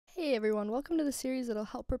Hey everyone, welcome to the series that'll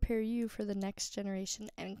help prepare you for the Next Generation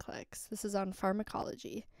NCLEX. This is on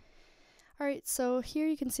pharmacology. Alright, so here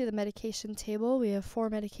you can see the medication table. We have 4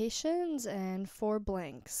 medications and 4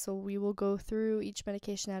 blanks. So we will go through each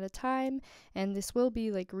medication at a time, and this will be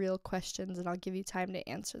like real questions, and I'll give you time to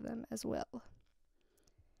answer them as well.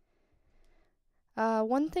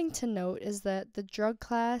 One thing to note is that the drug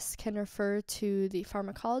class can refer to the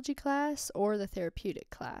pharmacology class or the therapeutic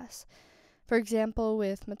class. For example,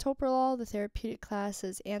 with metoprolol, the therapeutic class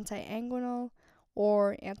is anti-anguinal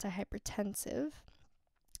or antihypertensive,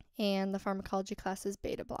 and the pharmacology class is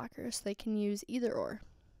beta blocker, so they can use either or.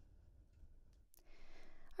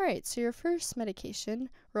 Alright, so your first medication,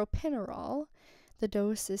 Ropineral, the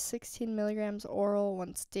dose is 16 milligrams oral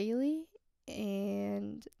once daily,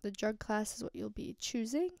 and the drug class is what you'll be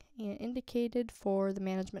choosing and indicated for the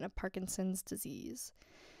management of Parkinson's disease.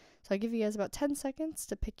 So I'll give you guys about 10 seconds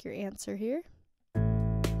to pick your answer here.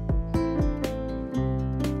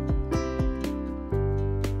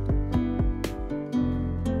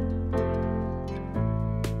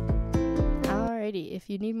 Alrighty, if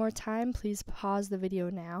you need more time, please pause the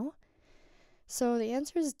video now. So the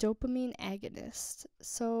answer is dopamine agonist.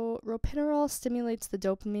 So Ropineral stimulates the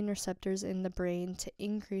dopamine receptors in the brain to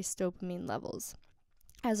increase dopamine levels.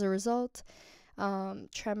 As a result,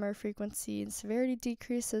 tremor frequency and severity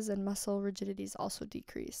decreases, and muscle rigidity is also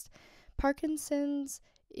decreased. Parkinson's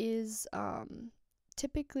is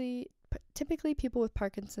typically people with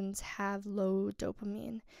Parkinson's have low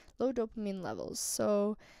dopamine levels.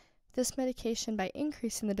 So this medication, by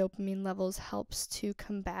increasing the dopamine levels, helps to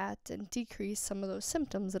combat and decrease some of those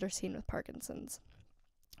symptoms that are seen with Parkinson's.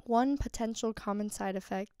 One potential common side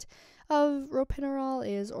effect of Ropineral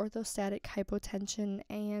is orthostatic hypotension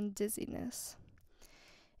and dizziness.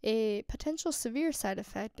 A potential severe side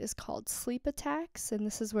effect is called sleep attacks, and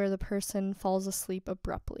this is where the person falls asleep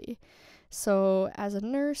abruptly. So as a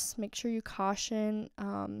nurse, make sure you caution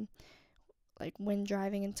when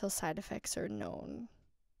driving until side effects are known.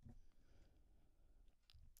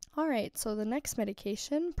 Alright, so the next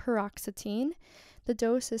medication, Peroxetine. The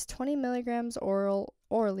dose is 20 milligrams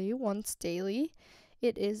orally once daily.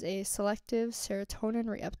 It is a selective serotonin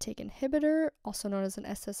reuptake inhibitor, also known as an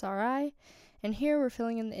SSRI. And here we're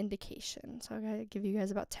filling in the indication. So I'm going to give you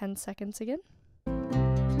guys about 10 seconds again.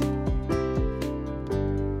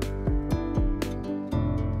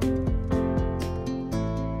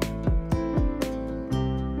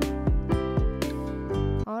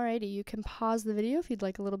 Alrighty, you can pause the video if you'd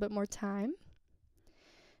like a little bit more time.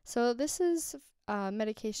 So this is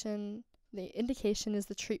medication, the indication is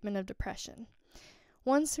the treatment of depression.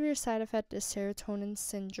 One severe side effect is serotonin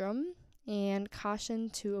syndrome, and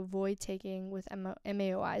caution to avoid taking with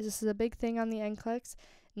MAOIs. This is a big thing on the NCLEX.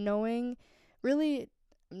 Knowing, really,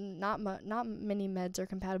 not many meds are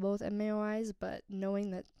compatible with MAOIs, but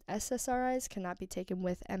knowing that SSRIs cannot be taken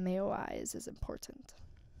with MAOIs is important.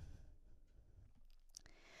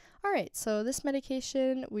 Alright, so this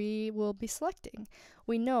medication we will be selecting.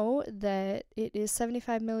 We know that it is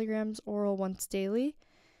 75 milligrams oral once daily.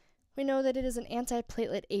 We know that it is an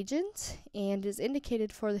antiplatelet agent and is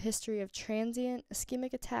indicated for the history of transient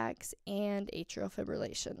ischemic attacks and atrial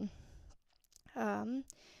fibrillation.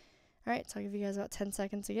 Alright, so I'll give you guys about 10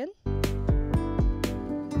 seconds again.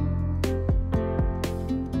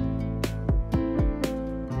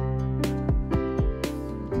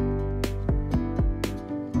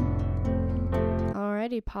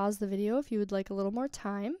 Alrighty, pause the video if you would like a little more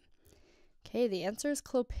time. Okay, the answer is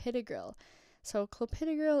Clopidogrel. So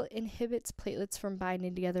Clopidogrel inhibits platelets from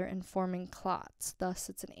binding together and forming clots. Thus,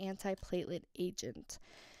 it's an antiplatelet agent.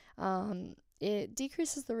 It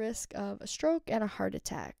decreases the risk of a stroke and a heart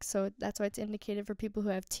attack. So that's why it's indicated for people who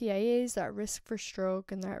have TIAs, that are at risk for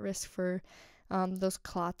stroke, and they're at risk for those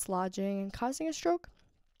clots lodging and causing a stroke.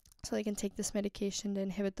 So they can take this medication to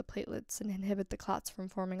inhibit the platelets and inhibit the clots from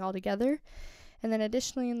forming all together. And then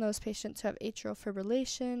additionally, in those patients who have atrial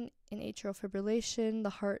fibrillation,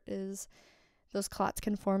 those clots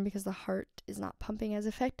can form because the heart is not pumping as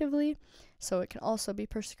effectively, so it can also be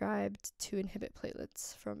prescribed to inhibit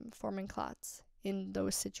platelets from forming clots in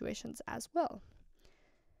those situations as well.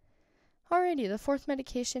 Alrighty, the fourth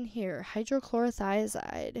medication here,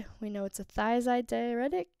 Hydrochlorothiazide. We know it's a thiazide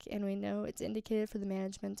diuretic, and we know it's indicated for the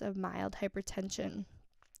management of mild hypertension.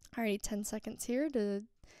 Alrighty, 10 seconds here to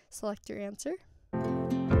select your answer.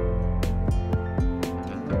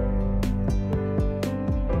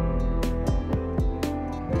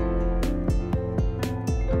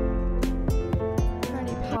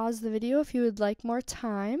 Pause the video if you would like more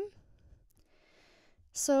time.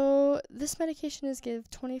 So this medication is given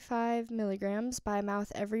 25 milligrams by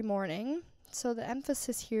mouth every morning. So the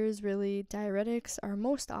emphasis here is really diuretics are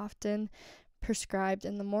most often prescribed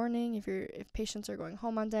in the morning. If patients are going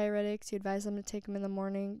home on diuretics, you advise them to take them in the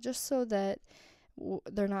morning just so that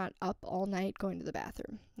they're not up all night going to the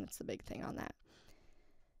bathroom. That's the big thing on that.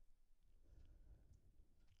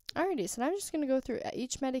 Alrighty, so now I'm just going to go through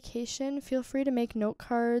each medication. Feel free to make note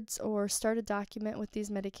cards or start a document with these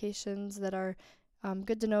medications that are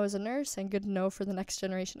good to know as a nurse and good to know for the Next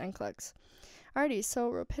Generation NCLEX. Alrighty,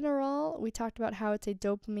 so Ropineral, we talked about how it's a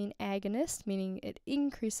dopamine agonist, meaning it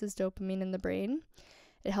increases dopamine in the brain.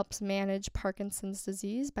 It helps manage Parkinson's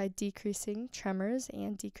disease by decreasing tremors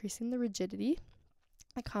and decreasing the rigidity.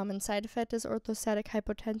 A common side effect is orthostatic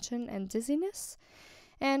hypotension and dizziness.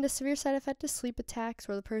 And a severe side effect is sleep attacks,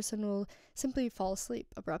 where the person will simply fall asleep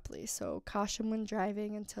abruptly. So caution when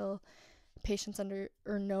driving until patients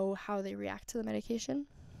know how they react to the medication.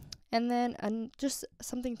 And then just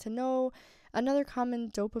something to know, another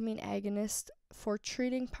common dopamine agonist for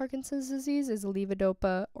treating Parkinson's disease is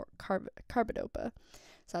levodopa or carbidopa.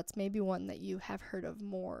 So that's maybe one that you have heard of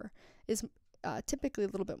more, is typically a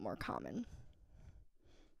little bit more common.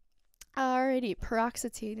 Alrighty,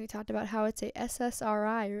 Peroxetine, we talked about how it's a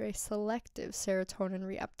SSRI, or a selective serotonin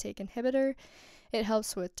reuptake inhibitor. It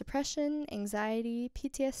helps with depression, anxiety,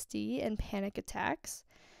 PTSD, and panic attacks.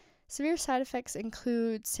 Severe side effects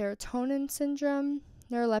include serotonin syndrome,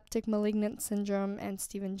 neuroleptic malignant syndrome, and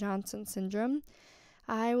Stevens-Johnson syndrome.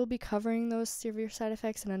 I will be covering those severe side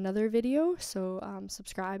effects in another video, so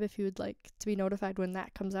subscribe if you would like to be notified when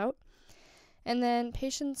that comes out. And then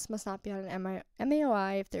patients must not be on an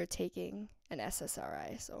MAOI if they're taking an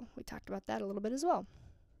SSRI. So we talked about that a little bit as well.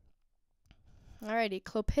 Alrighty,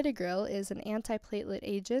 Clopidogrel is an antiplatelet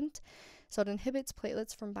agent. So it inhibits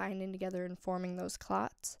platelets from binding together and forming those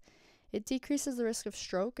clots. It decreases the risk of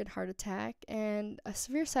stroke and heart attack. And a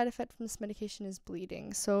severe side effect from this medication is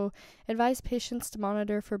bleeding. So advise patients to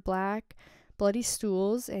monitor for bloody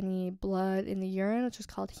stools, any blood in the urine, which is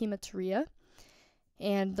called hematuria.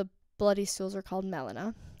 And the bloody stools are called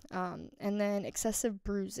melena. And then excessive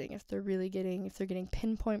bruising, if they're getting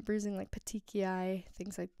pinpoint bruising like petechiae,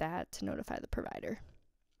 things like that, to notify the provider.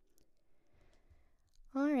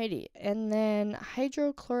 Alrighty, and then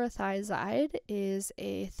hydrochlorothiazide is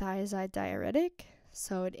a thiazide diuretic.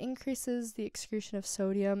 So it increases the excretion of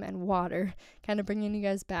sodium and water, kind of bringing you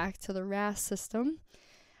guys back to the RAS system.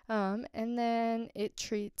 And then it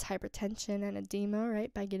treats hypertension and edema,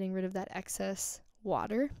 right, by getting rid of that excess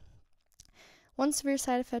water. One severe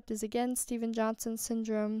side effect is, again, Stevens-Johnson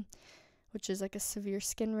syndrome, which is like a severe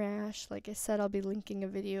skin rash. Like I said, I'll be linking a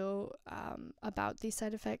video about these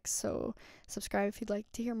side effects, so subscribe if you'd like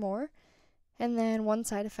to hear more. And then one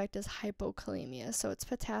side effect is hypokalemia, so it's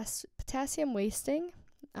potassium wasting,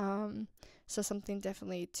 so something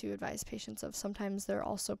definitely to advise patients of. Sometimes they're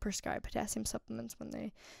also prescribed potassium supplements when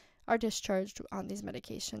they are discharged on these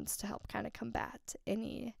medications to help kind of combat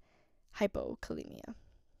any hypokalemia.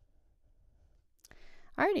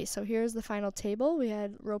 Alrighty, so here's the final table. We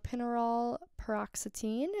had Ropineral,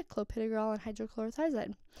 Peroxetine, Clopidogrel, and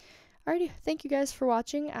Hydrochlorothiazide. Alrighty, thank you guys for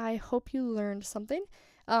watching. I hope you learned something.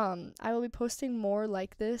 I will be posting more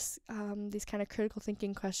like this, these kind of critical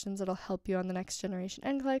thinking questions that'll help you on the Next Generation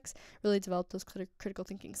NCLEX, really develop those critical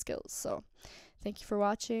thinking skills. So thank you for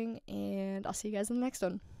watching, and I'll see you guys in the next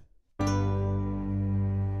one.